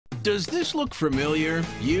Does this look familiar?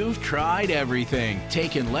 You've tried everything,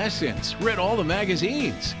 taken lessons, read all the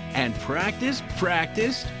magazines, and practiced,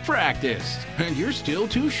 and you're still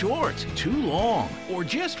too short, too long, or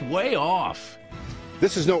just way off.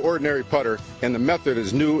 This is no ordinary putter, and the method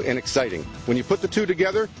is new and exciting. When you put the two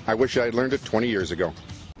together, I wish I had learned it 20 years ago.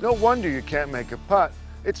 No wonder you can't make a putt.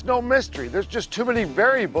 It's no mystery. There's just too many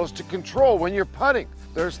variables to control when you're putting.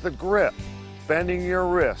 There's the grip, bending your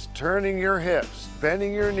wrist, turning your hips,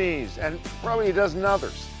 bending your knees, and probably a dozen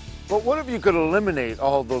others. But what if you could eliminate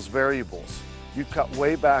all of those variables? You'd cut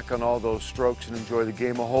way back on all those strokes and enjoy the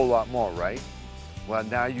game a whole lot more, right? Well,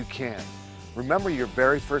 now you can. Remember your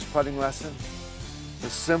very first putting lesson? The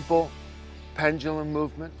simple pendulum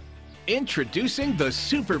movement? Introducing the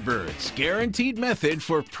Superbirds guaranteed method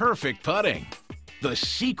for perfect putting. The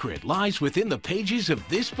secret lies within the pages of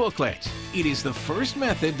this booklet. It is the first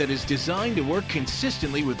method that is designed to work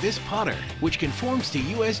consistently with this putter, which conforms to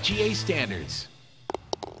USGA standards.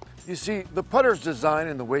 You see, the putter's design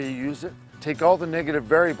and the way you use it take all the negative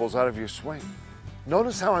variables out of your swing.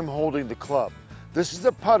 Notice how I'm holding the club. This is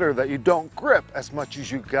a putter that you don't grip as much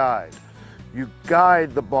as you guide. You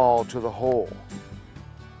guide the ball to the hole.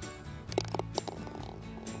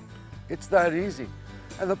 It's that easy,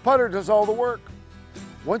 and the putter does all the work.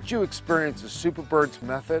 Once you experience the Superbirds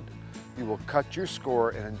method, you will cut your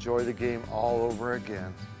score and enjoy the game all over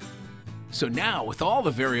again. So now, with all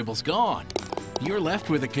the variables gone, you're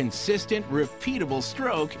left with a consistent, repeatable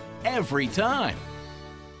stroke every time.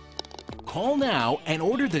 Call now and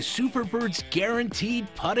order the Superbirds guaranteed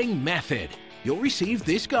putting method. You'll receive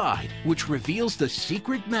this guide, which reveals the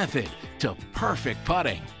secret method to perfect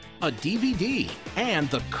putting, a DVD, and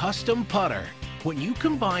the custom putter. When you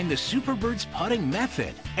combine the Superbirds putting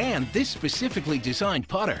method and this specifically designed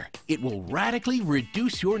putter, it will radically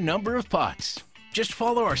reduce your number of putts. Just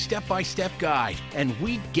follow our step-by-step guide and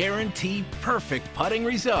we guarantee perfect putting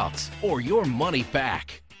results or your money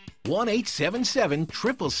back.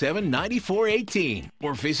 1-877-777-9418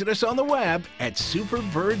 or visit us on the web at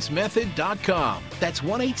superbirdsmethod.com. That's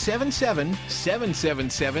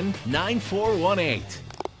 1-877-777-9418.